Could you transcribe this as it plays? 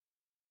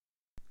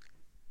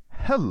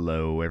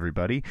Hello,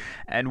 everybody,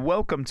 and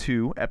welcome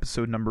to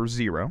episode number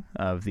 0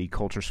 of the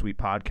Culture Suite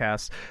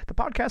podcast, the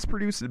podcast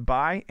produced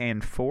by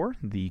and for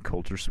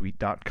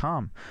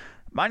theculturesuite.com.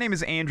 My name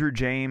is Andrew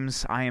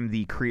James. I am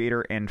the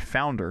creator and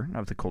founder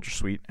of the Culture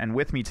Suite, and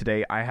with me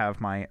today I have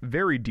my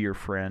very dear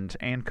friend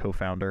and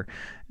co-founder,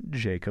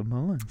 Jacob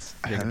Mullins.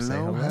 Jacob,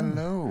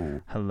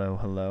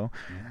 hello.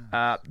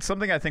 Yeah.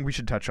 Something I think we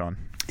should touch on.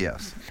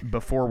 Yes.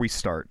 Before we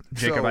start.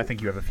 Jacob, I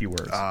think you have a few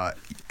words.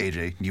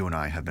 AJ, you and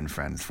I have been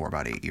friends for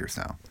about 8 years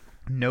now.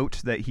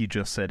 Note that he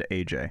just said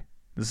AJ.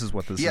 This is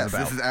what this is about.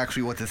 Yes, this is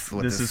actually what this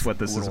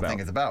thing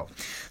is about.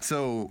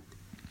 So,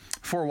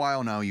 for a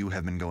while now, you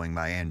have been going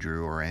by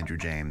Andrew or Andrew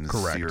James.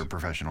 Correct. Your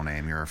professional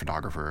name. You're a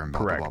photographer and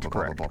blah, Correct. blah, blah,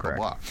 blah, blah, blah, blah,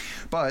 blah.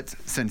 But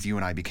since you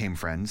and I became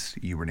friends,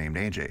 you were named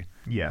AJ.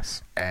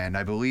 Yes. And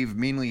I believe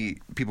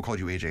mainly people called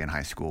you AJ in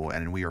high school,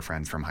 and we are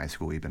friends from high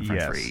school. We've been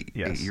friends for eight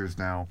years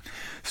now.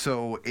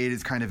 So it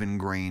is kind of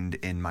ingrained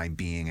in my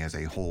being as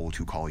a whole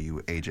to call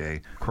you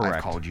AJ. Correct.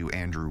 I've called you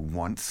Andrew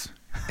once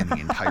in the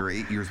entire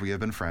 8 years we have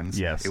been friends.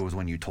 Yes. It was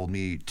when you told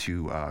me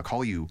to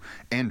call you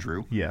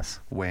Andrew. Yes.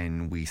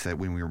 When we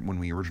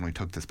originally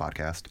took this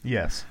podcast.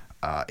 Yes.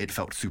 It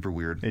felt super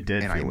weird. It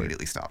did. And I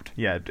immediately stopped.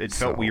 Yeah, it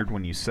felt weird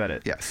when you said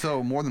it. Yeah.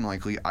 So more than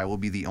likely, I will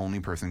be the only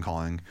person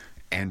calling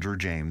Andrew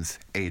James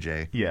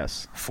AJ.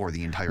 Yes. For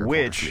the entire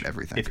which,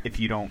 everything. If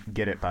you don't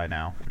get it by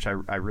now, which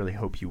I really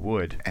hope you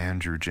would.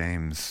 Andrew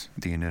James,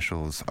 the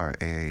initials are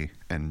A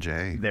and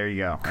J. There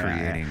you go.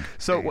 Creating.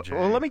 So AJ.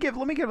 well, let me give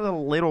a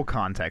little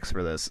context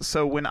for this.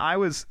 So when I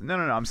was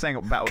I'm saying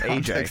about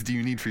context AJ. Do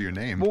you need for your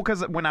name? Well,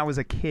 because when I was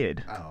a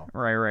kid. Oh.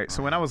 Right.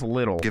 So when I was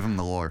little, give him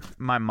the lore.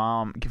 My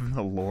mom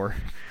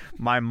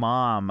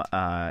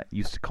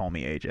used to call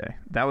me AJ.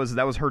 That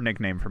was her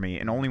nickname for me,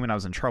 and only when I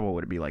was in trouble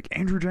would it be like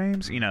Andrew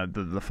James,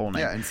 the full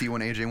name. Yeah, and see,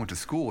 when AJ went to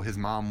school, his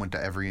mom went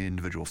to every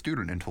individual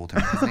student and told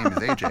him his name is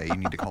AJ. You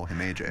need to call him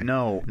AJ.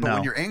 But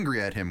when you're angry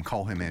at him,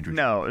 call him Andrew.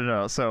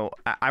 No. So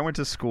I went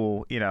to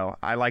school.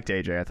 I liked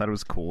AJ. I thought it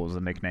was cool. It was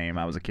a nickname.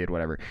 I was a kid,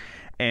 whatever.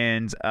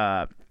 And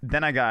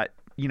then I got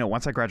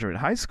once I graduated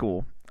high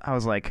school, I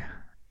was like,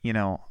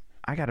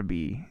 I gotta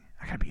be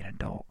an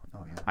adult.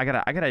 Oh, yeah. I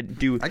gotta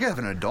have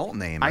an adult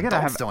name.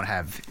 Adults don't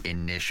have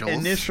initials.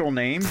 Initial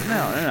names?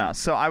 No.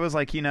 So I was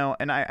like,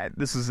 and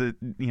this is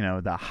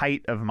the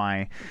height of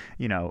my,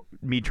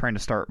 me trying to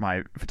start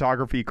my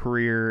photography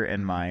career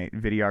and my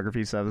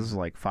videography stuff. This was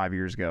like 5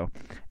 years ago,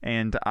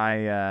 and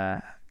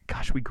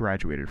we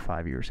graduated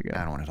 5 years ago.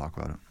 I don't want to talk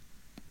about it.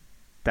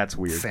 That's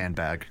weird.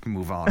 Sandbag.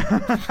 Move on.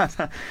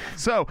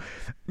 So,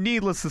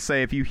 needless to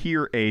say, if you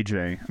hear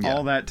AJ,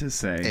 all that to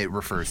say, it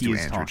refers to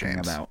Andrew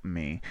James. About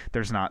me.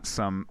 There's not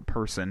some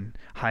person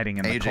hiding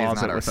in the AJ's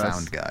closet not with our us.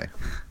 sound guy.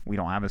 We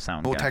don't have a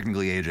sound guy. Well,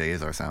 technically, AJ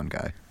is our sound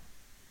guy.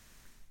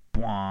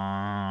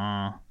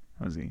 Bwah.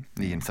 What was he?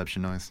 The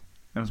Inception noise.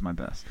 That was my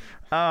best.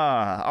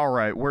 All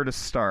right, where to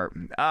start?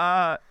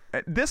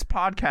 This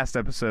podcast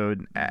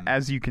episode,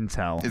 as you can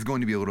tell, is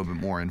going to be a little bit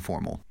more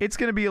informal. It's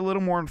going to be a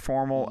little more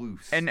informal,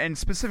 loose, and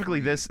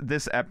specifically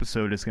this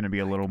episode is going to be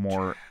a little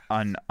more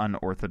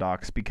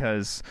unorthodox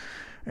because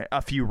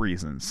a few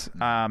reasons.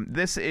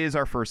 This is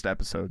our first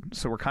episode,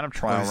 so we're kind of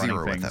trial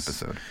running things.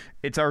 Episode.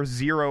 It's our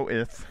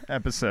 0th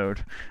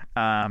episode.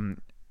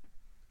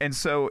 And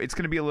so it's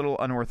going to be a little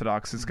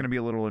unorthodox. It's going to be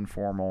a little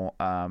informal.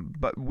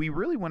 But we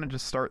really wanted to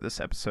start this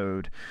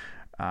episode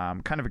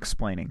kind of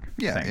explaining things.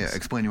 Yeah,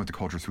 explaining what the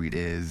Culture Suite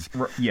is.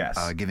 Yes.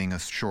 Giving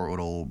us short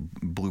little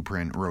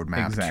blueprint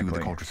roadmap to the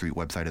Culture Suite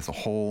website as a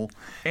whole.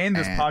 And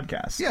this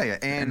podcast. Yeah,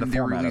 and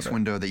the release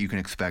window that you can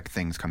expect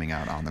things coming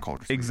out on the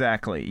Culture Suite.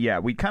 Exactly, yeah.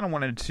 We kind of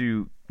wanted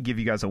to give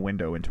you guys a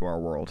window into our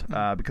world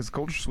because the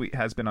Culture Suite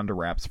has been under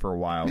wraps for a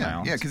while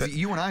now. Yeah, because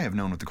you and I have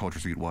known what the Culture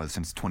Suite was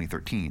since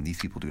 2013. These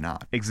people do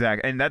not.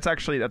 Exactly, and that's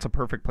a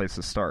perfect place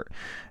to start.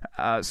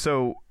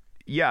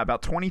 Yeah,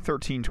 about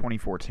 2013,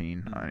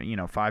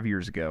 2014, 5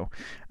 years ago,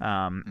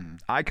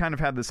 I kind of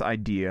had this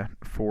idea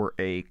for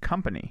a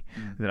company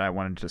that I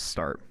wanted to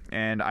start.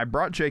 And I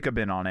brought Jacob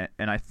in on it,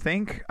 and I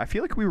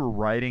feel like we were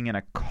riding in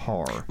a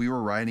car. We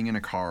were riding in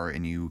a car,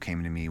 and you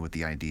came to me with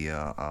the idea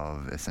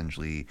of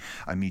essentially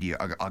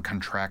a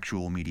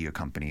contractual media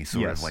company,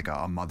 sort of like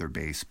a mother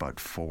base, but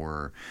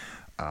for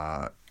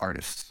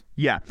artists.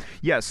 Yeah.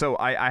 So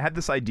I had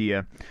this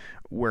idea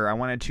where I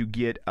wanted to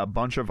get a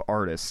bunch of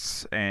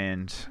artists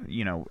and,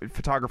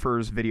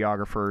 photographers,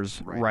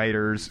 videographers,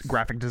 writers,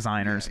 graphic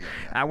designers.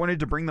 I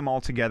wanted to bring them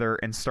all together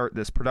and start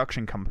this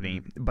production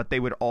company, but they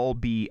would all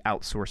be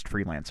outsourced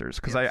freelancers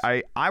because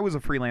I was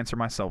a freelancer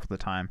myself at the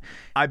time.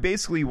 I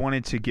basically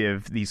wanted to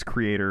give these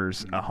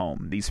creators a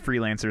home, these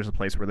freelancers a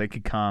place where they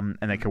could come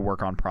and they could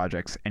work on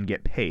projects and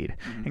get paid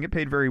and get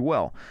paid very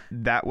well.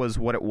 That was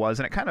what it was,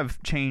 and it kind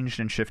of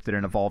changed and shifted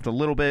and evolved a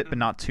little bit, but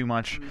not too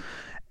much.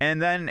 And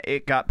then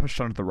it got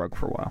pushed under the rug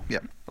for a while.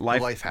 Yep.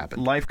 Life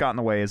happened. Life got in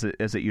the way as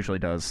it usually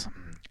does.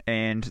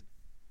 And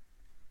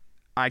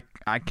I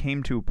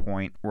came to a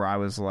point where I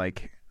was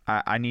like,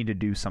 I need to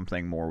do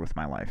something more with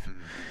my life.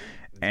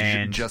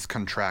 And just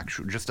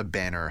contractual, just a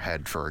banner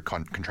head for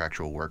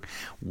contractual work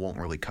won't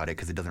really cut it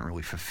because it doesn't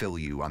really fulfill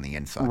you on the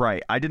inside.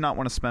 Right. I did not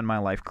want to spend my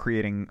life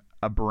creating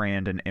a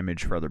brand and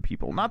image for other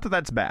people. Not that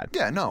that's bad.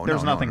 Yeah, no,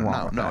 there's nothing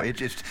wrong with that.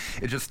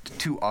 It just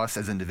to us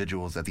as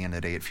individuals, at the end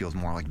of the day, it feels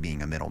more like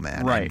being a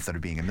middleman. Right. And instead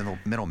of being a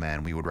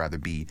middleman, we would rather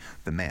be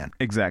the man.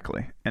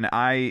 Exactly. And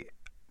I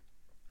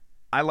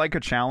like a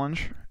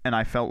challenge, and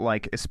I felt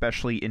like,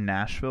 especially in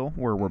Nashville,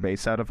 where we're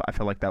based out of, I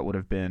felt like it would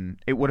have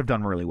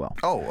done really well.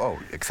 Oh,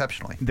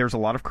 exceptionally. There's a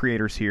lot of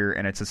creators here,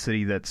 and it's a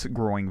city that's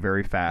growing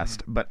very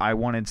fast, but I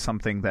wanted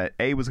something that,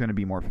 A, was going to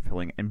be more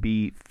fulfilling, and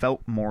B,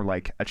 felt more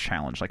like a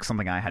challenge, like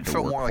something I had to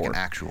work for. Felt more like an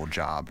actual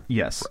job.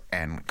 Yes.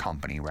 And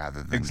company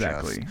rather than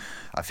just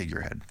a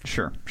figurehead.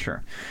 Sure.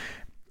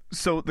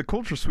 So the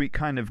Culture Suite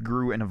kind of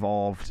grew and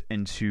evolved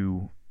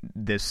into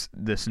this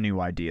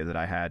new idea that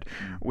I had,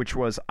 which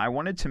was I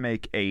wanted to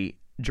make a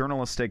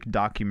journalistic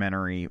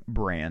documentary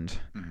brand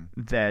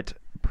that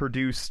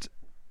produced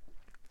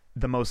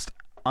the most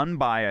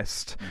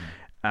unbiased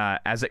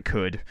as it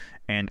could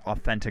and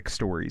authentic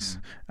stories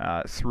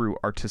through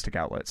artistic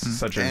outlets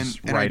such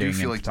as writing and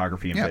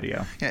photography and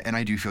video. Yeah, and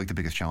I do feel like the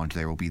biggest challenge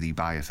there will be the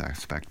bias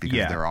aspect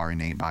because there are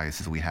innate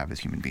biases we have as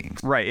human beings.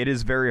 Right. It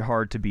is very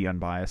hard to be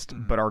unbiased,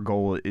 but our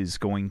goal is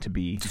going to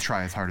be to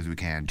try as hard as we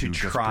can to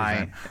just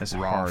try present as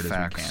raw hard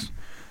facts as we can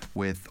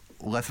with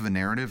less of a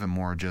narrative and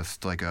more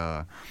just like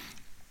a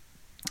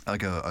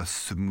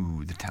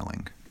smooth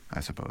telling, I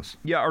suppose.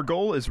 Yeah, our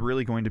goal is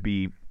really going to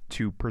be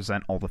to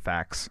present all the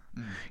facts.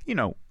 You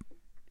know,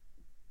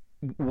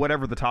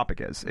 whatever the topic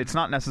is. It's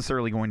not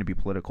necessarily going to be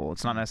political.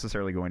 It's not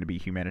necessarily going to be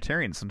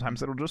humanitarian.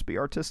 Sometimes it'll just be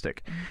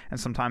artistic. And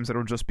sometimes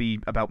it'll just be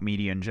about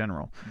media in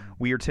general.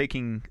 We are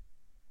taking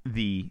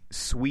the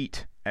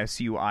suite,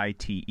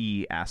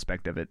 SUITE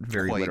aspect of it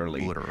very Quite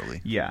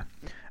literally. Yeah.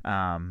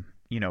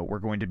 You know, we're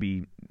going to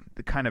be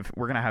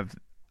we're going to have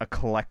a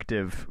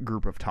collective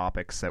group of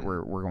topics that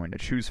we're going to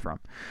choose from.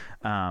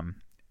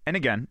 And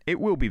again, it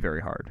will be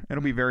very hard.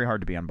 It'll be very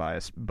hard to be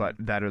unbiased, but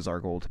that is our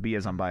goal, to be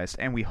as unbiased.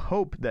 And we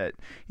hope that,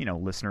 you know,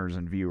 listeners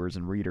and viewers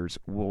and readers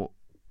will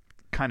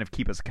kind of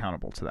keep us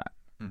accountable to that.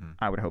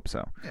 I would hope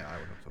so. Yeah, I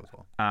would hope so as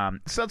well.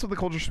 So that's what the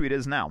Culture Suite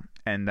is now.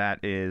 And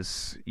that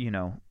is, you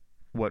know,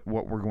 what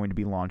we're going to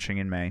be launching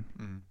in May.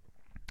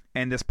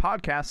 And this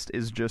podcast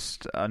is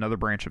just another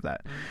branch of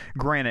that.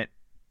 Granted,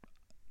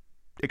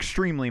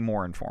 extremely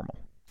more informal.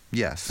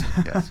 Yes.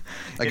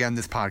 Again,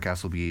 this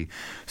podcast will be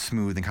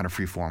smooth and kind of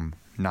freeform,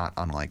 not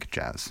unlike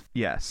jazz.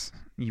 Yes.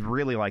 You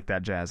really like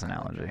that jazz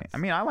analogy. I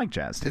mean, I like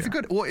jazz too.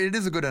 It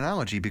is a good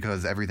analogy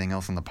because everything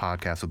else on the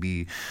podcast will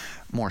be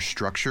more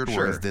structured,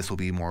 whereas this will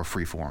be more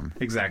freeform.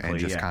 Exactly. And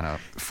just kind of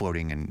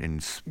floating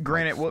in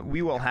Granted, what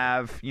we will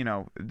have, you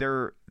know,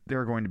 there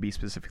are going to be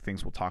specific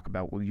things we'll talk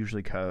about. We'll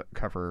usually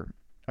cover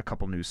a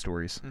couple news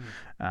stories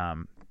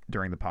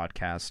during the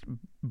podcast,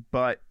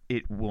 but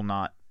it will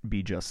not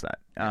be just that.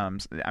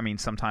 I mean,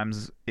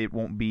 sometimes it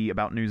won't be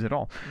about news at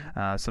all.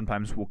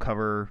 Sometimes we'll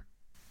cover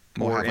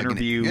or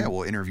interview.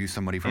 We'll interview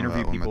somebody from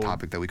a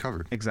topic that we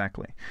covered.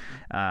 Exactly.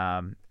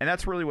 And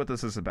that's really what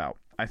this is about.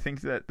 I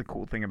think that the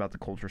cool thing about the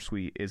Culture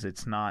Suite is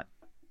it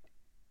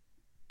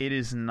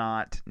is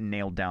not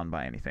nailed down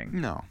by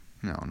anything. No.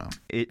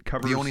 It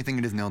covers. The only thing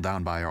it is nailed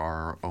down by are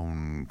our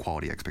own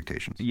quality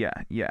expectations. Yeah.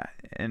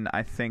 And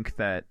I think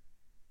that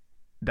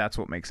that's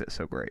what makes it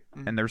so great.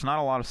 And there's not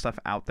a lot of stuff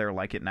out there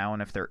like it now,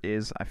 and if there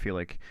is, I feel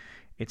like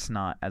it's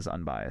not as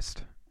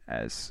unbiased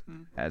as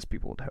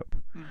people would hope.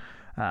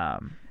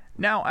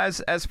 Now,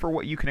 as for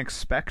what you can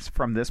expect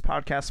from this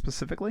podcast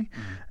specifically,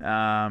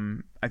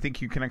 I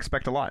think you can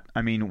expect a lot.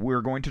 I mean,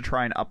 we're going to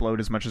try and upload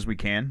as much as we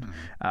can.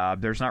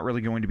 There's not really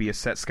going to be a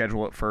set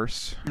schedule at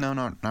first. No,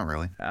 not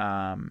really.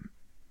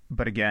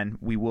 But again,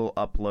 we will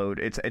upload.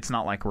 It's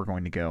not like we're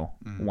going to go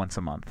once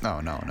a month. No.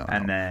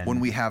 And then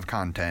when we have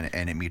content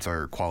and it meets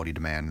our quality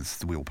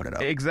demands, we will put it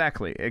up.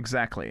 Exactly.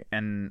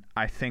 And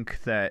I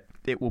think that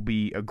it will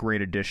be a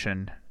great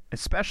addition,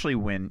 especially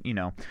when, you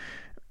know,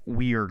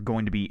 we are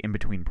going to be in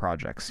between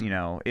projects. You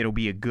know, it'll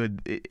be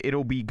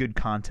good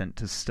content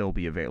to still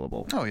be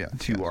available.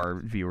 To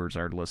our viewers,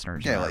 our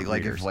listeners. Yeah,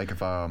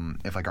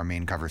 if our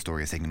main cover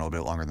story is taking a little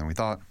bit longer than we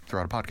thought, throw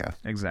out a podcast.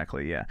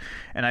 Exactly. Yeah,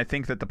 and I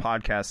think that the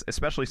podcast,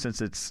 especially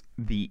since it's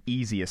the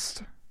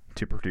easiest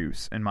to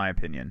produce, in my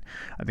opinion,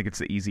 I think it's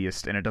the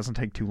easiest, and it doesn't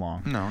take too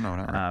long. No,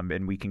 not right.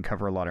 And we can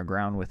cover a lot of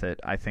ground with it.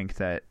 I think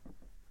that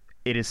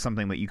it is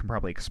something that you can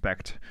probably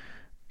expect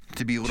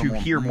to be a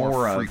little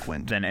more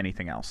frequent than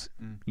anything else.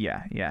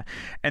 Yeah.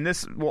 And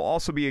this will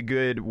also be a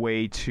good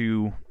way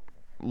to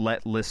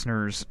let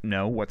listeners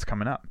know what's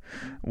coming up,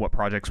 what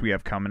projects we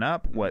have coming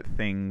up, what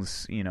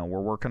things, you know, we're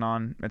working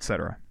on,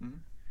 etc.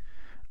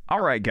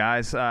 All right,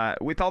 guys.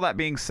 With all that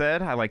being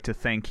said, I'd like to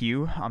thank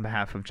you on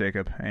behalf of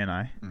Jacob and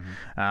I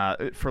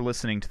for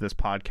listening to this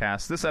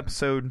podcast, this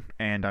episode,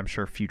 and I'm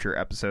sure future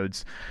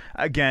episodes.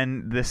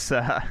 Again, this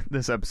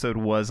episode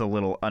was a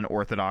little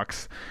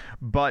unorthodox,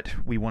 but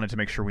we wanted to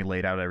make sure we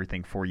laid out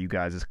everything for you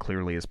guys as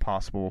clearly as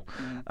possible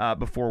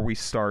before we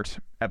start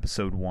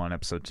episode 1,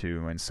 episode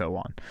 2, and so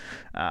on.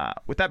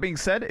 With that being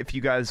said, if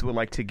you guys would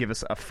like to give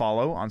us a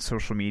follow on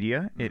social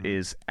media, it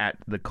is at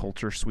The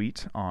Culture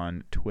Suite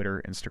on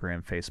Twitter,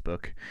 Instagram, Facebook,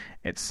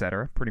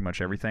 etc. Pretty much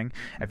everything.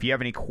 If you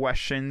have any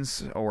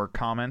questions or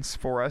comments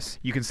for us,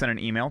 you can send an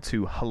email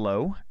to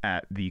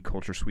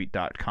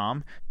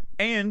hello@theculturesuite.com.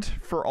 And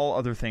for all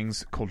other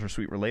things Culture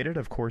Suite related,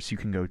 of course, you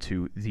can go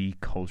to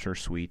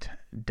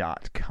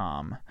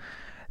theculturesuite.com.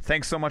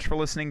 Thanks so much for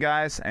listening,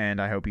 guys, and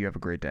I hope you have a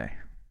great day.